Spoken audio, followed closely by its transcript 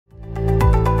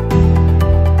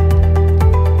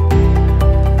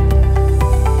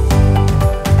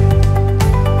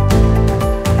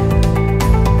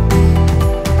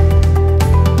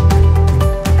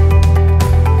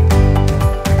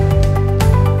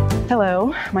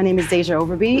Hello, my name is Deja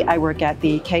Overby. I work at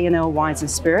the K&L Wines and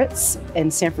Spirits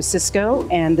in San Francisco,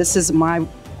 and this is my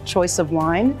choice of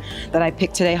wine that I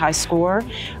picked today, high score,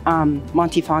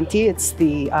 Montefante. It's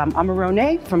the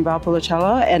Amarone from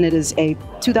Valpolicella, and it is a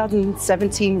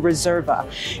 2017 Riserva.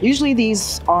 Usually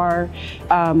these are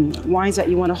wines that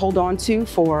you want to hold on to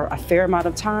for a fair amount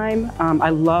of time. I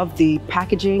love the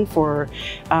packaging for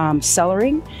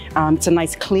cellaring. It's a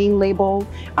nice clean label.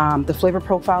 The flavor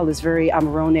profile is very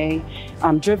Amarone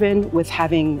driven, with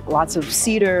having lots of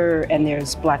cedar, and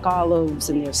there's black olives,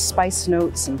 and there's spice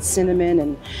notes and cinnamon,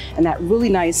 and that really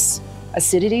nice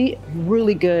acidity,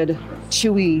 really good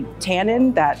chewy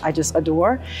tannin that I just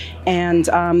adore. And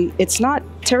it's not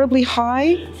terribly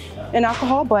high in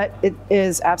alcohol, but it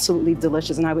is absolutely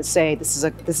delicious. And I would say this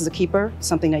is a keeper,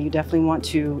 something that you definitely want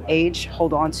to age,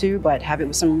 hold on to, but have it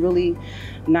with some really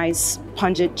nice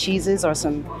pungent cheeses or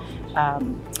some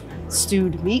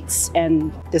stewed meats,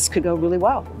 and this could go really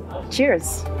well.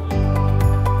 Cheers.